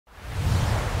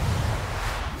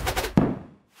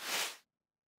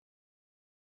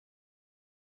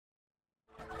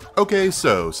Okay,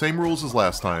 so, same rules as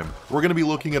last time. We're going to be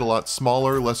looking at a lot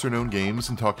smaller, lesser known games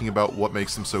and talking about what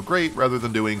makes them so great rather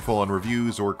than doing full-on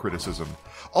reviews or criticism.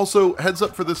 Also, heads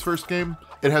up for this first game,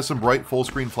 it has some bright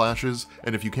full-screen flashes,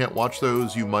 and if you can't watch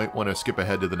those, you might want to skip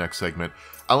ahead to the next segment.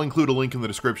 I'll include a link in the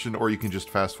description, or you can just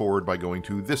fast forward by going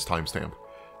to this timestamp.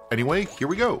 Anyway, here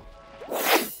we go!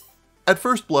 At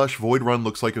first blush, Void Run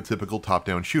looks like a typical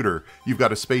top-down shooter. You've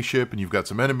got a spaceship, and you've got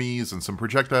some enemies, and some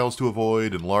projectiles to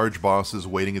avoid, and large bosses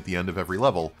waiting at the end of every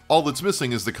level. All that's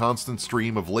missing is the constant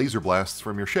stream of laser blasts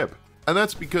from your ship. And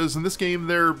that's because in this game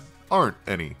there aren't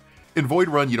any. In Void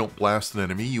Run, you don't blast an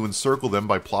enemy, you encircle them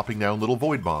by plopping down little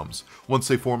void bombs. Once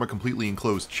they form a completely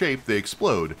enclosed shape, they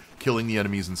explode, killing the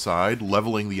enemies inside,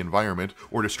 leveling the environment,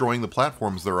 or destroying the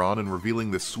platforms they're on and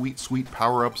revealing the sweet, sweet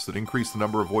power-ups that increase the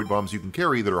number of void bombs you can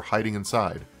carry that are hiding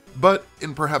inside. But,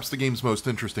 in perhaps the game's most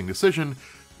interesting decision,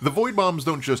 the void bombs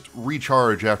don't just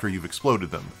recharge after you've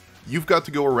exploded them. You've got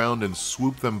to go around and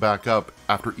swoop them back up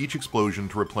after each explosion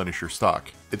to replenish your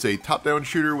stock. It's a top-down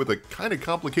shooter with a kinda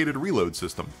complicated reload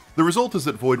system. The result is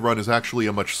that Void Run is actually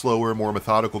a much slower, more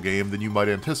methodical game than you might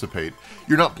anticipate.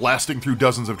 You're not blasting through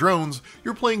dozens of drones,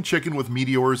 you're playing chicken with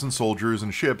meteors and soldiers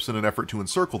and ships in an effort to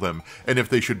encircle them, and if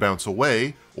they should bounce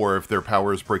away, or if their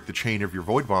powers break the chain of your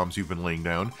void bombs you've been laying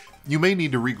down, you may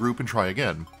need to regroup and try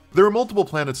again. There are multiple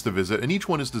planets to visit, and each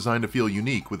one is designed to feel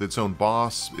unique, with its own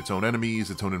boss, its own enemies,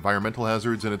 its own environmental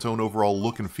hazards, and its own overall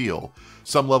look and feel.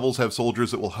 Some levels have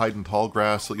soldiers that will hide in tall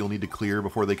grass that you'll need to clear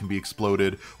before they can be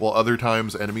exploded, while other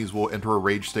times enemies will enter a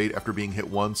rage state after being hit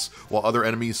once, while other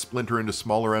enemies splinter into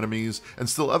smaller enemies, and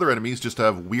still other enemies just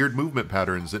have weird movement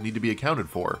patterns that need to be accounted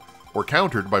for, or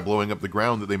countered by blowing up the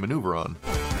ground that they maneuver on.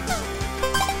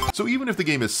 So even if the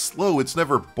game is slow, it's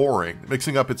never boring,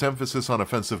 mixing up its emphasis on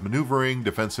offensive maneuvering,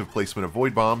 defensive placement of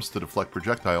void bombs to deflect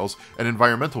projectiles, and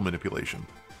environmental manipulation.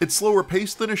 It's slower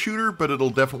paced than a shooter, but it'll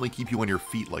definitely keep you on your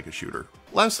feet like a shooter.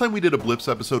 Last time we did a Blips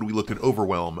episode, we looked at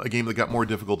Overwhelm, a game that got more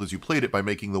difficult as you played it by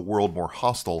making the world more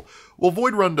hostile. Well,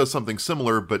 Void Run does something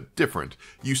similar, but different.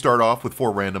 You start off with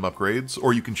 4 random upgrades,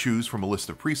 or you can choose from a list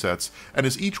of presets, and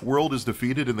as each world is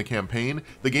defeated in the campaign,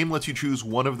 the game lets you choose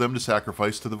one of them to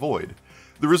sacrifice to the Void.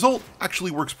 The result actually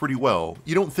works pretty well.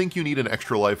 You don't think you need an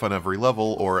extra life on every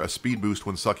level, or a speed boost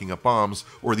when sucking up bombs,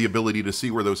 or the ability to see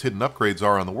where those hidden upgrades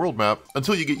are on the world map,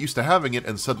 until you get used to having it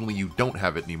and suddenly you don't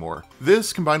have it anymore.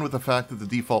 This, combined with the fact that the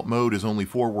default mode is only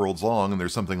 4 worlds long and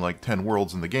there's something like 10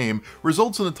 worlds in the game,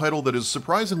 results in a title that is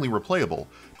surprisingly replayable.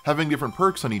 Having different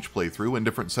perks on each playthrough, and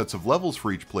different sets of levels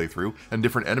for each playthrough, and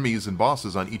different enemies and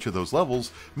bosses on each of those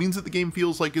levels, means that the game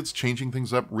feels like it's changing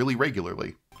things up really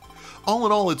regularly. All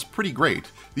in all, it's pretty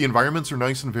great. The environments are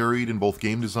nice and varied in both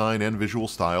game design and visual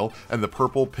style, and the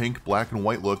purple, pink, black, and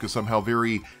white look is somehow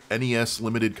very NES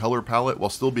limited color palette while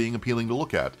still being appealing to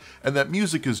look at. And that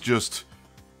music is just...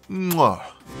 mwah.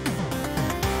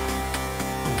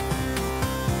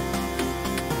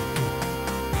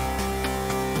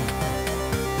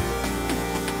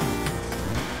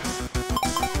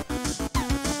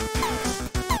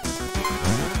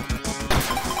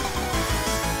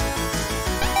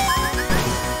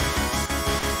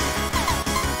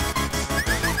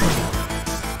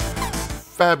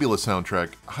 Fabulous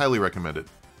soundtrack, highly recommend it.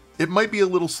 It might be a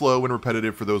little slow and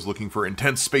repetitive for those looking for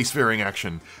intense spacefaring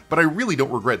action, but I really don't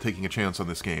regret taking a chance on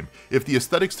this game. If the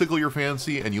aesthetics tickle your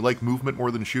fancy and you like movement more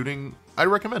than shooting, I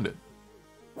recommend it.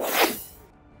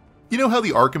 You know how the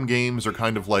Arkham games are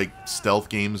kind of like stealth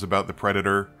games about the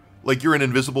Predator? Like you're an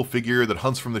invisible figure that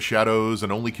hunts from the shadows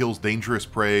and only kills dangerous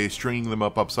prey, stringing them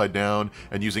up upside down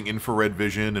and using infrared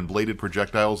vision and bladed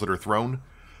projectiles that are thrown?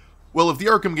 Well, if the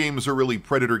Arkham games are really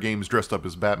Predator games dressed up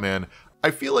as Batman,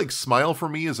 I feel like Smile for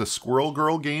Me is a Squirrel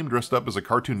Girl game dressed up as a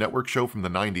Cartoon Network show from the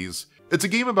 90s. It's a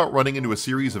game about running into a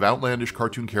series of outlandish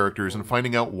cartoon characters and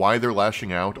finding out why they're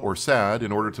lashing out or sad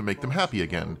in order to make them happy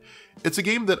again. It's a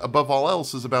game that, above all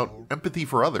else, is about empathy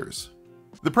for others.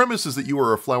 The premise is that you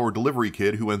are a flower delivery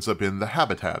kid who ends up in The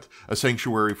Habitat, a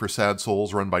sanctuary for sad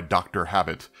souls run by Dr.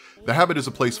 Habit. The Habit is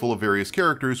a place full of various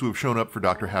characters who have shown up for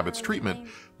Dr. Habit's treatment,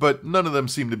 but none of them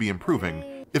seem to be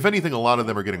improving. If anything, a lot of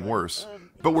them are getting worse.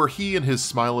 But where he and his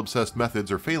smile-obsessed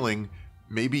methods are failing,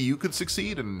 maybe you could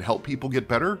succeed and help people get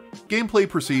better? Gameplay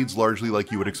proceeds largely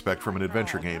like you would expect from an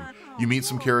adventure game. You meet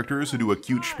some characters who do a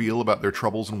cute spiel about their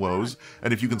troubles and woes,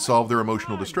 and if you can solve their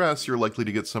emotional distress, you're likely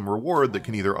to get some reward that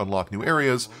can either unlock new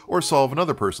areas or solve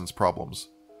another person's problems.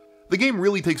 The game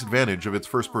really takes advantage of its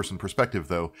first-person perspective,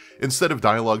 though. Instead of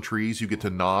dialogue trees, you get to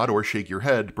nod or shake your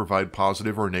head to provide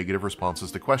positive or negative responses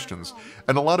to questions.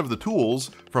 And a lot of the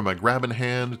tools, from a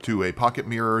grab-in-hand to a pocket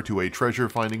mirror to a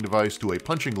treasure-finding device to a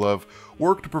punching glove,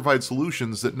 work to provide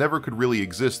solutions that never could really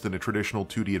exist in a traditional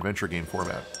 2D adventure game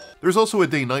format. There's also a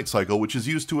day-night cycle, which is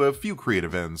used to a few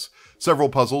creative ends. Several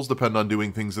puzzles depend on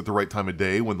doing things at the right time of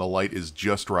day when the light is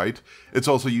just right. It's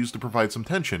also used to provide some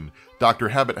tension. Dr.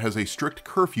 Habit has a strict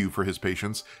curfew for his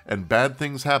patients, and bad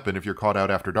things happen if you're caught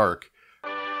out after dark.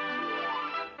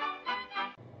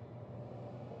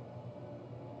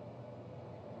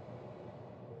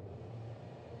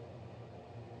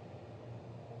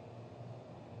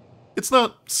 It's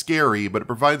not scary, but it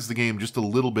provides the game just a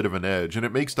little bit of an edge, and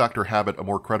it makes Dr. Habit a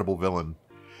more credible villain.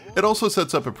 It also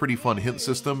sets up a pretty fun hint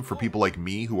system for people like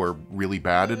me who are really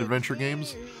bad at adventure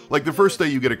games. Like the first day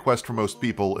you get a quest from most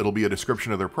people, it'll be a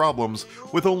description of their problems,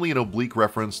 with only an oblique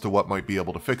reference to what might be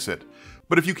able to fix it.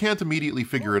 But if you can't immediately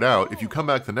figure it out, if you come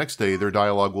back the next day, their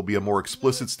dialogue will be a more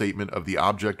explicit statement of the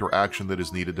object or action that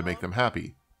is needed to make them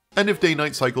happy. And if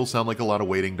day-night cycles sound like a lot of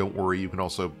waiting, don't worry, you can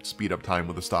also speed up time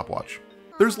with a stopwatch.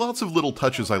 There's lots of little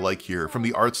touches I like here, from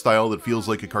the art style that feels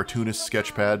like a cartoonist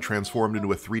sketchpad transformed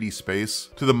into a 3D space,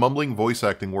 to the mumbling voice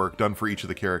acting work done for each of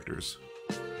the characters.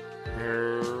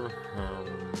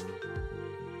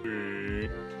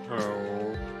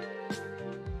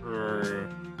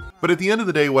 But at the end of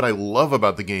the day, what I love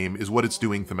about the game is what it's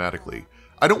doing thematically.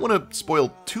 I don't want to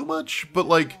spoil too much, but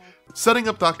like, setting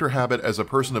up Dr. Habit as a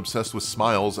person obsessed with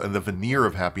smiles and the veneer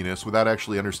of happiness without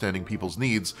actually understanding people's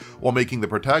needs, while making the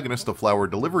protagonist a flower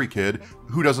delivery kid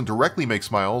who doesn't directly make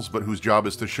smiles, but whose job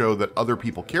is to show that other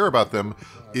people care about them,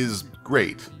 is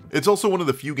great. It's also one of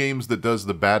the few games that does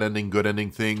the bad ending, good ending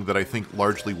thing that I think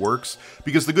largely works,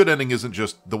 because the good ending isn't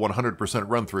just the 100%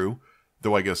 run-through,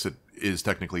 though I guess it is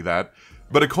technically that,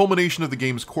 but a culmination of the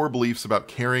game's core beliefs about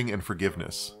caring and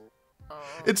forgiveness.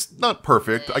 It's not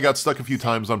perfect. I got stuck a few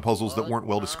times on puzzles that weren't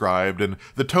well described, and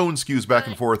the tone skews back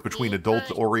and forth between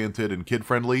adult-oriented and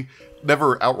kid-friendly.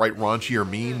 Never outright raunchy or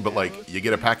mean, but like, you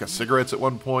get a pack of cigarettes at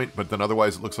one point, but then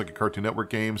otherwise it looks like a Cartoon Network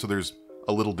game, so there's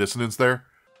a little dissonance there.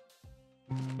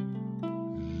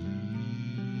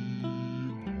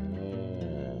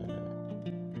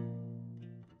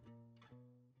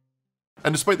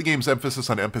 And despite the game's emphasis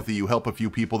on empathy, you help a few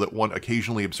people that want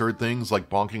occasionally absurd things like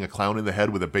bonking a clown in the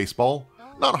head with a baseball.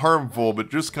 Not harmful, but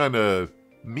just kinda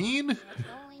mean?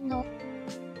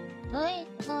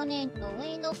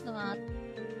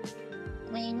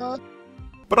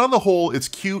 But on the whole, it's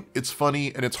cute, it's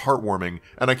funny, and it's heartwarming,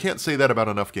 and I can't say that about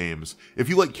enough games. If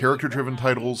you like character-driven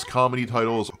titles, comedy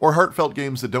titles, or heartfelt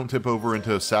games that don't tip over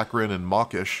into saccharine and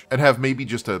mawkish, and have maybe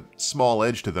just a small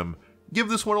edge to them, give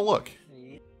this one a look.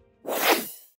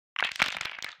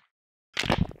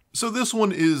 So this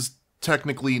one is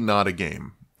technically not a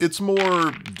game. It's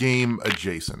more game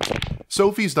adjacent.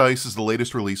 Sophie's Dice is the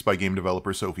latest release by game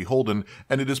developer Sophie Holden,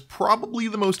 and it is probably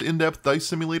the most in-depth dice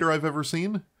simulator I've ever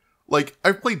seen. Like,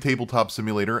 I've played Tabletop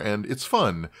Simulator and it's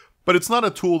fun, but it's not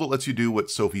a tool that lets you do what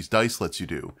Sophie's Dice lets you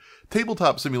do.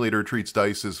 Tabletop Simulator treats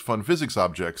dice as fun physics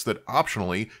objects that,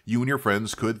 optionally, you and your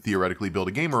friends could theoretically build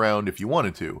a game around if you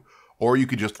wanted to. Or you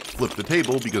could just flip the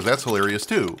table because that's hilarious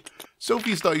too.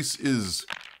 Sophie's Dice is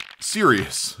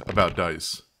serious about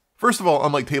dice. First of all,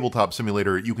 unlike Tabletop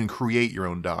Simulator, you can create your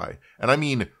own die. And I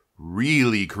mean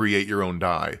really create your own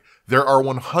die. There are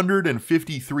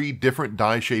 153 different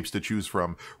die shapes to choose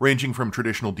from, ranging from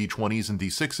traditional D20s and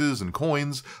D6s and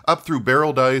coins, up through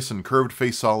barrel dice and curved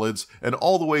face solids, and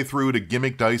all the way through to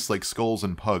gimmick dice like skulls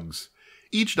and pugs.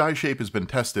 Each die shape has been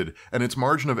tested, and its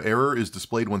margin of error is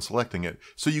displayed when selecting it,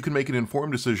 so you can make an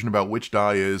informed decision about which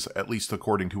die is, at least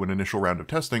according to an initial round of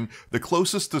testing, the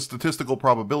closest to statistical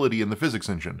probability in the physics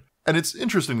engine. And it's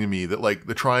interesting to me that, like,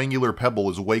 the triangular pebble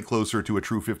is way closer to a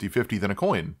true 50-50 than a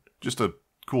coin. Just a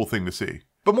cool thing to see.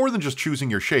 But more than just choosing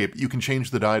your shape, you can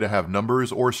change the die to have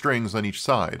numbers or strings on each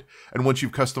side. And once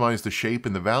you've customized the shape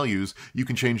and the values, you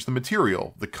can change the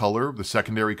material, the color, the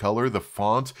secondary color, the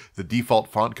font, the default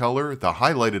font color, the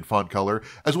highlighted font color,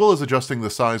 as well as adjusting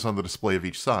the size on the display of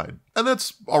each side. And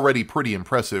that's already pretty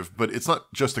impressive, but it's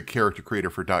not just a character creator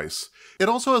for dice. It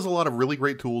also has a lot of really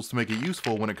great tools to make it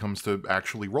useful when it comes to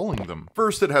actually rolling them.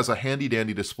 First, it has a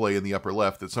handy-dandy display in the upper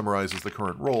left that summarizes the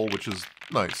current roll, which is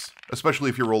nice, especially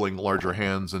if you're rolling larger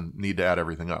hands and need to add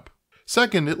everything up.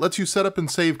 Second, it lets you set up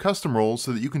and save custom rolls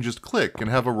so that you can just click and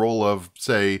have a roll of,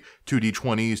 say,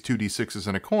 2d20s, 2d6s,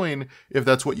 and a coin if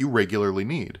that's what you regularly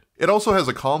need. It also has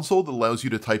a console that allows you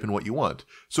to type in what you want,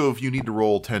 so if you need to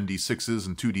roll 10d6s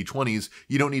and 2d20s,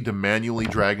 you don't need to manually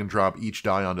drag and drop each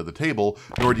die onto the table,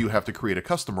 nor do you have to create a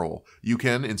custom roll. You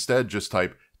can instead just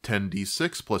type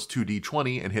 10d6 plus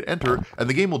 2d20 and hit enter, and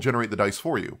the game will generate the dice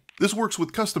for you. This works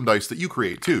with custom dice that you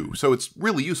create too, so it's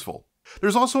really useful.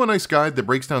 There's also a nice guide that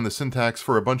breaks down the syntax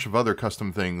for a bunch of other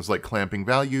custom things like clamping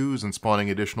values and spawning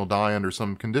additional die under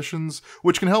some conditions,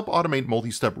 which can help automate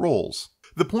multi-step rolls.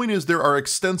 The point is there are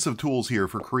extensive tools here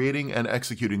for creating and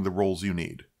executing the rolls you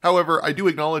need. However, I do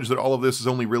acknowledge that all of this is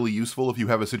only really useful if you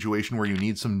have a situation where you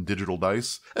need some digital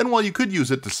dice, and while you could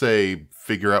use it to, say,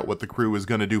 figure out what the crew is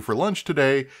going to do for lunch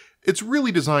today, it's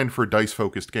really designed for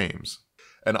dice-focused games.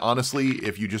 And honestly,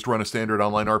 if you just run a standard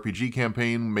online RPG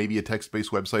campaign, maybe a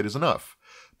text-based website is enough.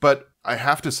 But I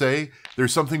have to say,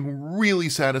 there's something really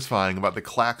satisfying about the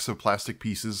clacks of plastic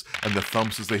pieces and the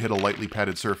thumps as they hit a lightly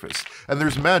padded surface. And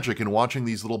there's magic in watching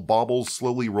these little baubles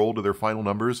slowly roll to their final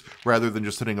numbers, rather than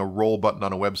just hitting a roll button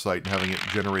on a website and having it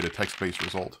generate a text-based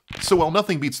result. So while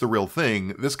nothing beats the real thing,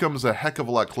 this comes a heck of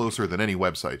a lot closer than any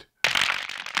website.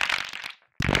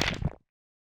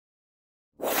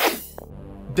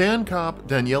 Dan Cop,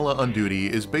 Daniela on Duty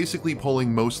is basically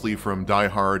pulling mostly from Die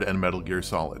Hard and Metal Gear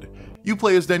Solid. You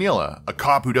play as Daniela, a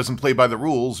cop who doesn't play by the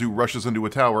rules who rushes into a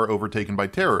tower overtaken by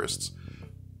terrorists.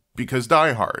 Because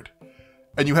Die Hard.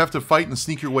 And you have to fight and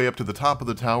sneak your way up to the top of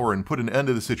the tower and put an end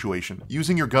to the situation,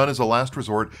 using your gun as a last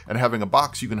resort and having a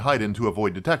box you can hide in to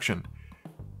avoid detection.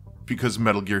 Because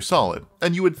Metal Gear Solid.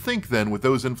 And you would think then, with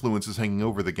those influences hanging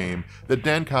over the game, that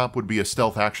Dan Cop would be a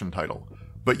stealth action title.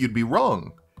 But you'd be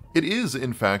wrong. It is,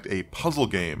 in fact, a puzzle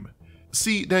game.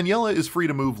 See, Daniela is free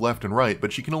to move left and right,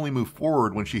 but she can only move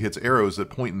forward when she hits arrows that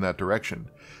point in that direction.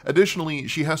 Additionally,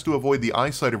 she has to avoid the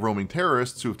eyesight of roaming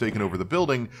terrorists who have taken over the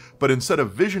building, but instead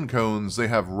of vision cones, they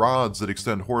have rods that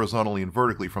extend horizontally and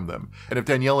vertically from them, and if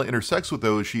Daniela intersects with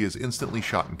those, she is instantly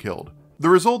shot and killed. The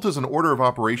result is an order of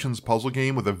operations puzzle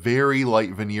game with a very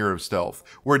light veneer of stealth,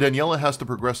 where Daniela has to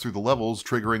progress through the levels,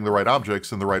 triggering the right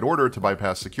objects in the right order to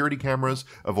bypass security cameras,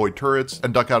 avoid turrets,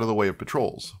 and duck out of the way of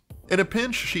patrols. In a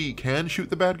pinch, she can shoot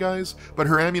the bad guys, but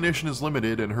her ammunition is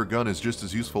limited and her gun is just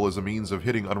as useful as a means of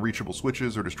hitting unreachable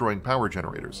switches or destroying power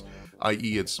generators,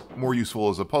 i.e. it's more useful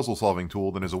as a puzzle-solving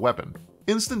tool than as a weapon.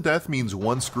 Instant death means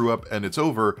one screw-up and it's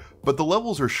over, but the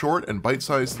levels are short and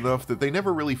bite-sized enough that they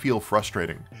never really feel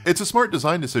frustrating. It's a smart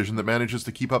design decision that manages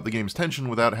to keep up the game's tension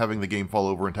without having the game fall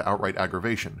over into outright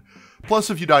aggravation. Plus,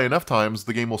 if you die enough times,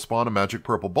 the game will spawn a magic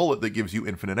purple bullet that gives you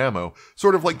infinite ammo,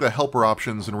 sort of like the helper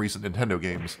options in recent Nintendo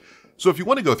games. So if you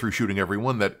want to go through shooting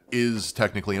everyone, that is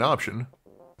technically an option.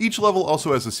 Each level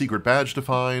also has a secret badge to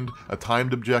find, a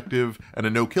timed objective, and a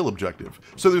no-kill objective,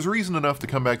 so there's reason enough to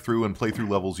come back through and play through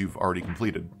levels you've already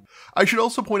completed. I should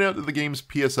also point out that the game's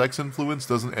PSX influence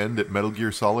doesn't end at Metal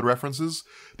Gear Solid references.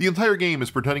 The entire game is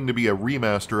pretending to be a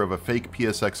remaster of a fake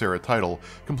PSX-era title,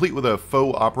 complete with a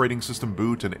faux operating system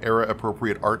boot and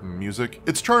era-appropriate art and music.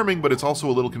 It's charming, but it's also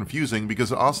a little confusing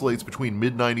because it oscillates between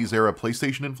mid-90s era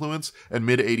PlayStation influence and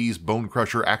mid-80s Bone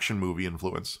Crusher action movie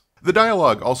influence. The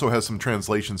dialogue also has some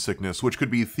translation sickness, which could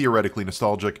be theoretically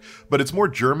nostalgic, but it's more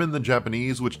German than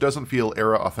Japanese, which doesn't feel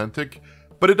era-authentic.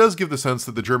 But it does give the sense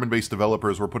that the German-based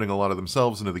developers were putting a lot of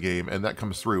themselves into the game, and that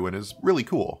comes through and is really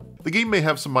cool. The game may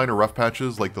have some minor rough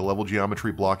patches, like the level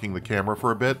geometry blocking the camera for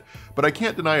a bit, but I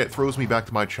can't deny it throws me back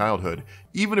to my childhood,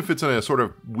 even if it's in a sort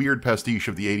of weird pastiche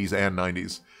of the 80s and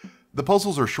 90s. The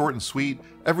puzzles are short and sweet,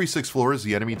 every 6 floors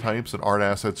the enemy types and art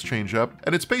assets change up,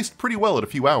 and it's paced pretty well at a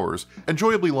few hours,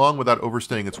 enjoyably long without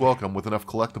overstaying its welcome with enough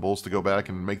collectibles to go back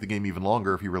and make the game even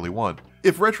longer if you really want.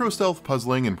 If retro stealth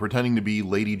puzzling and pretending to be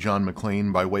Lady John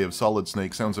McClane by way of Solid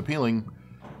Snake sounds appealing,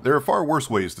 there are far worse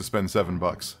ways to spend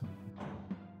 $7.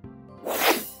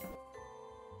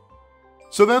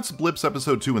 So that's Blips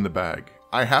Episode 2 in the bag.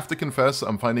 I have to confess,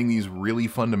 I'm finding these really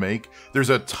fun to make. There's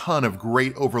a ton of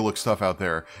great overlooked stuff out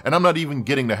there, and I'm not even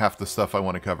getting to half the stuff I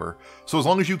want to cover. So as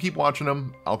long as you keep watching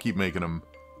them, I'll keep making them.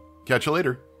 Catch you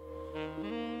later.